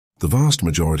The vast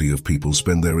majority of people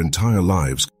spend their entire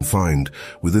lives confined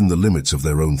within the limits of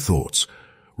their own thoughts,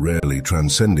 rarely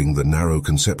transcending the narrow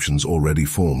conceptions already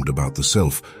formed about the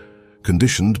self,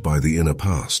 conditioned by the inner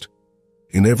past.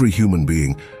 In every human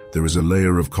being, there is a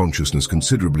layer of consciousness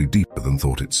considerably deeper than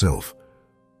thought itself.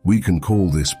 We can call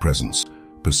this presence,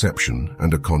 perception,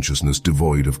 and a consciousness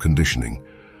devoid of conditioning.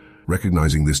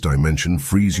 Recognizing this dimension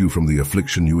frees you from the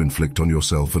affliction you inflict on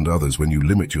yourself and others when you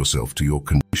limit yourself to your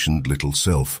conditioned little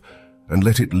self and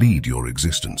let it lead your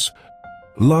existence.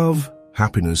 Love,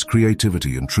 happiness,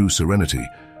 creativity, and true serenity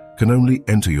can only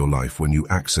enter your life when you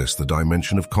access the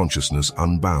dimension of consciousness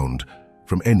unbound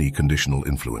from any conditional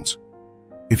influence.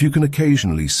 If you can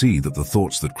occasionally see that the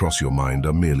thoughts that cross your mind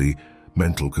are merely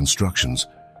mental constructions,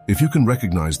 if you can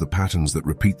recognize the patterns that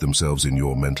repeat themselves in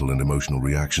your mental and emotional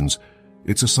reactions,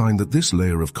 it's a sign that this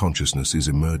layer of consciousness is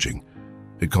emerging.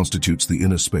 It constitutes the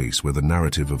inner space where the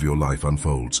narrative of your life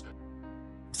unfolds.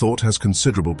 Thought has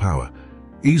considerable power,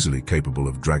 easily capable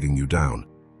of dragging you down.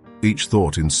 Each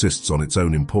thought insists on its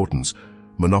own importance,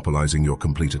 monopolizing your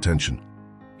complete attention.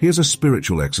 Here's a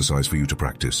spiritual exercise for you to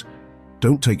practice.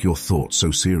 Don't take your thoughts so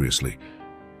seriously.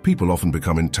 People often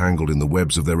become entangled in the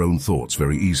webs of their own thoughts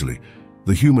very easily.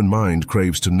 The human mind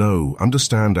craves to know,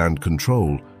 understand, and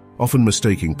control, often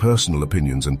mistaking personal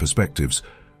opinions and perspectives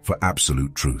for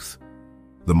absolute truth.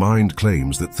 The mind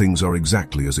claims that things are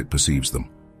exactly as it perceives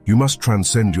them. You must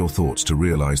transcend your thoughts to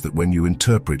realize that when you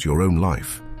interpret your own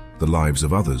life, the lives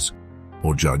of others,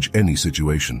 or judge any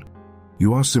situation,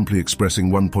 you are simply expressing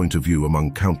one point of view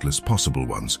among countless possible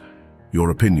ones.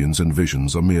 Your opinions and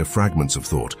visions are mere fragments of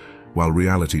thought, while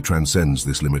reality transcends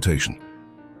this limitation.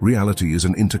 Reality is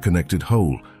an interconnected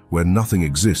whole where nothing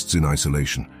exists in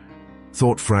isolation.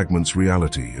 Thought fragments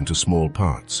reality into small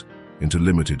parts, into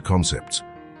limited concepts.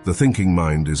 The thinking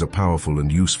mind is a powerful and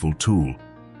useful tool,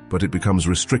 but it becomes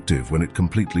restrictive when it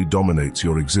completely dominates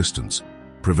your existence,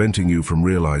 preventing you from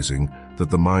realizing that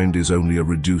the mind is only a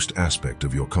reduced aspect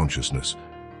of your consciousness.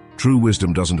 True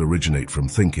wisdom doesn't originate from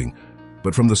thinking,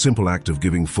 but from the simple act of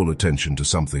giving full attention to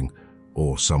something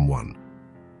or someone.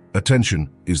 Attention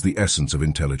is the essence of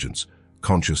intelligence,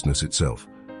 consciousness itself.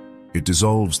 It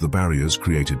dissolves the barriers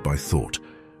created by thought,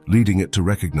 leading it to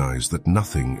recognize that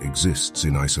nothing exists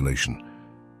in isolation.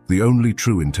 The only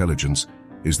true intelligence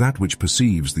is that which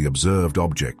perceives the observed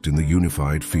object in the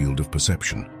unified field of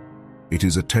perception. It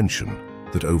is attention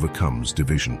that overcomes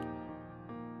division.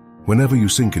 Whenever you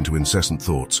sink into incessant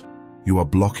thoughts, you are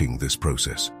blocking this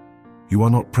process. You are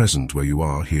not present where you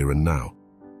are here and now.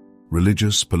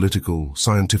 Religious, political,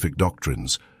 scientific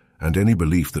doctrines, and any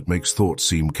belief that makes thoughts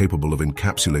seem capable of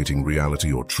encapsulating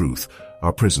reality or truth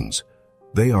are prisons.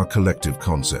 They are collective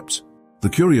concepts. The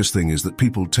curious thing is that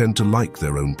people tend to like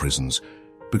their own prisons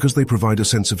because they provide a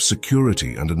sense of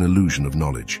security and an illusion of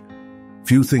knowledge.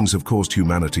 Few things have caused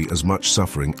humanity as much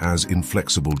suffering as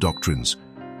inflexible doctrines.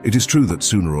 It is true that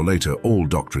sooner or later all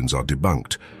doctrines are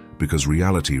debunked because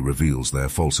reality reveals their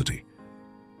falsity.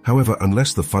 However,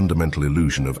 unless the fundamental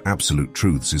illusion of absolute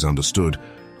truths is understood,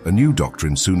 a new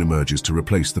doctrine soon emerges to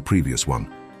replace the previous one.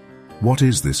 What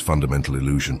is this fundamental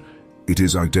illusion? It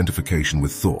is identification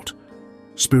with thought.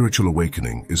 Spiritual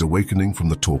awakening is awakening from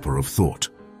the torpor of thought.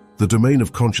 The domain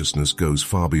of consciousness goes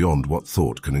far beyond what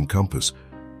thought can encompass.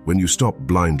 When you stop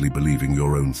blindly believing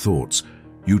your own thoughts,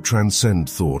 you transcend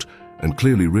thought and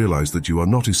clearly realize that you are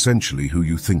not essentially who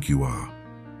you think you are.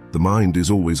 The mind is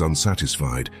always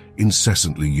unsatisfied,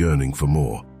 incessantly yearning for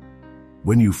more.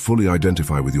 When you fully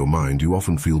identify with your mind, you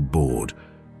often feel bored.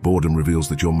 Boredom reveals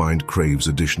that your mind craves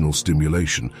additional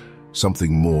stimulation,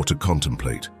 something more to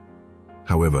contemplate.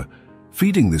 However,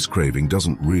 feeding this craving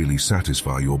doesn't really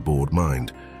satisfy your bored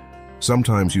mind.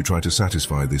 Sometimes you try to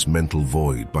satisfy this mental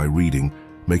void by reading,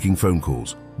 making phone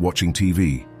calls, watching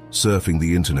TV, surfing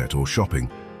the internet, or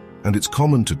shopping, and it's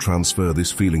common to transfer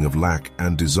this feeling of lack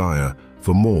and desire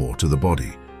for more to the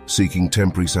body, seeking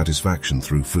temporary satisfaction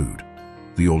through food.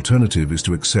 The alternative is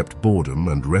to accept boredom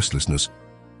and restlessness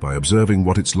by observing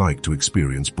what it's like to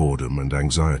experience boredom and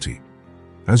anxiety.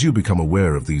 As you become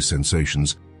aware of these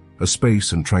sensations, a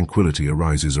space and tranquility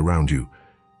arises around you.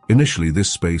 Initially, this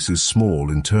space is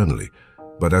small internally,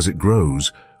 but as it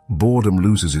grows, boredom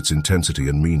loses its intensity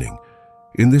and meaning.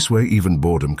 In this way, even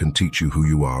boredom can teach you who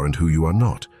you are and who you are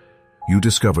not. You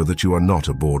discover that you are not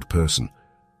a bored person.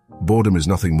 Boredom is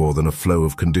nothing more than a flow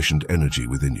of conditioned energy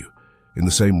within you. In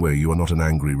the same way, you are not an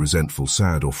angry, resentful,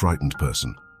 sad, or frightened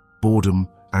person. Boredom,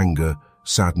 anger,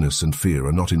 sadness, and fear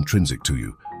are not intrinsic to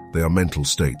you. They are mental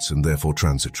states and therefore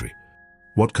transitory.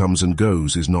 What comes and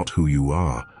goes is not who you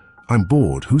are. I'm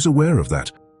bored. Who's aware of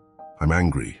that? I'm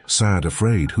angry, sad,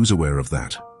 afraid. Who's aware of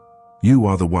that? You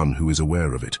are the one who is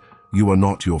aware of it. You are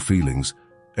not your feelings.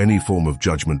 Any form of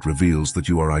judgment reveals that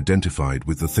you are identified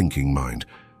with the thinking mind.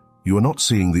 You are not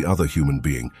seeing the other human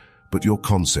being, but your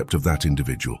concept of that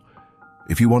individual.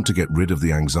 If you want to get rid of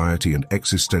the anxiety and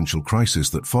existential crisis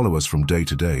that follow us from day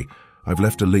to day, I've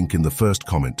left a link in the first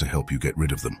comment to help you get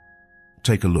rid of them.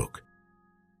 Take a look.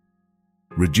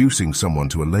 Reducing someone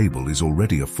to a label is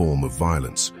already a form of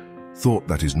violence. Thought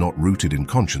that is not rooted in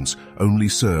conscience only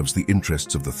serves the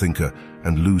interests of the thinker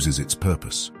and loses its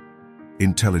purpose.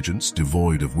 Intelligence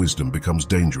devoid of wisdom becomes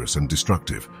dangerous and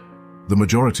destructive. The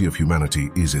majority of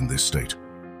humanity is in this state.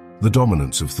 The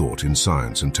dominance of thought in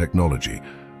science and technology,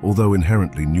 although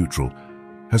inherently neutral,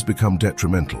 has become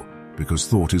detrimental because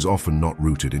thought is often not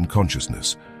rooted in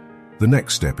consciousness. The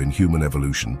next step in human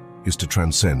evolution is to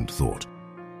transcend thought.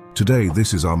 Today,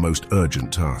 this is our most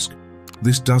urgent task.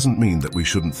 This doesn't mean that we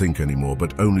shouldn't think anymore,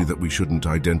 but only that we shouldn't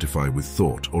identify with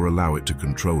thought or allow it to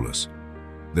control us.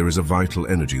 There is a vital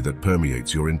energy that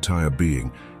permeates your entire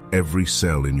being, every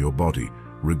cell in your body,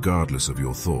 regardless of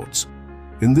your thoughts.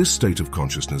 In this state of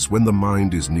consciousness, when the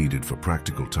mind is needed for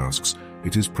practical tasks,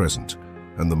 it is present,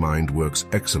 and the mind works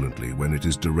excellently when it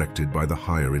is directed by the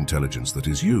higher intelligence that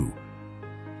is you.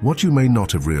 What you may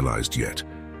not have realized yet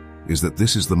is that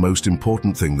this is the most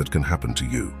important thing that can happen to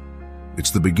you.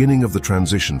 It's the beginning of the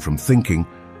transition from thinking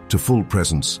to full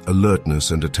presence,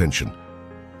 alertness, and attention.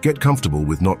 Get comfortable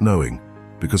with not knowing,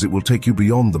 because it will take you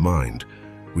beyond the mind,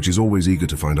 which is always eager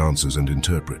to find answers and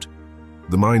interpret.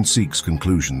 The mind seeks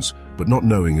conclusions, but not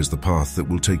knowing is the path that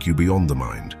will take you beyond the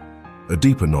mind. A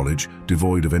deeper knowledge,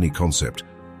 devoid of any concept,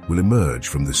 will emerge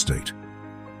from this state.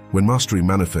 When mastery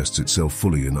manifests itself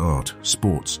fully in art,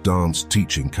 sports, dance,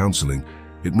 teaching, counseling,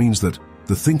 it means that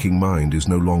the thinking mind is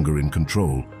no longer in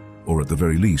control, or at the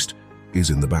very least,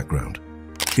 is in the background.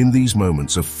 In these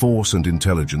moments, a force and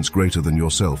intelligence greater than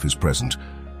yourself is present,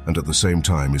 and at the same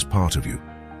time is part of you.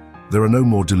 There are no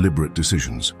more deliberate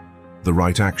decisions. The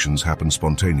right actions happen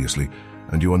spontaneously,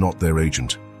 and you are not their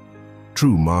agent.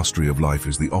 True mastery of life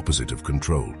is the opposite of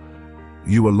control.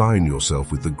 You align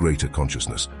yourself with the greater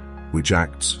consciousness, which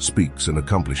acts, speaks, and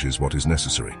accomplishes what is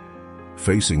necessary.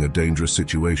 Facing a dangerous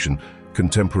situation can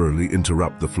temporarily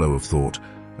interrupt the flow of thought,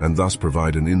 and thus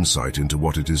provide an insight into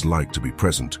what it is like to be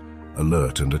present,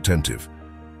 alert, and attentive.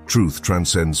 Truth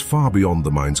transcends far beyond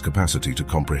the mind's capacity to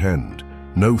comprehend.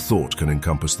 No thought can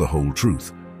encompass the whole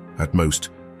truth. At most,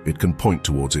 it can point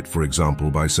towards it, for example,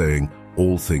 by saying,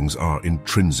 "All things are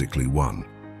intrinsically one."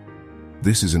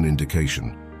 This is an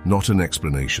indication, not an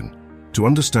explanation. To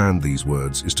understand these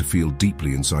words is to feel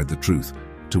deeply inside the truth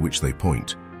to which they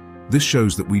point. This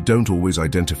shows that we don't always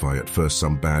identify at first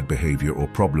some bad behavior or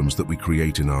problems that we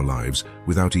create in our lives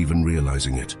without even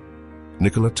realizing it.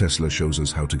 Nikola Tesla shows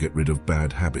us how to get rid of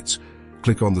bad habits.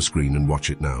 Click on the screen and watch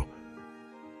it now.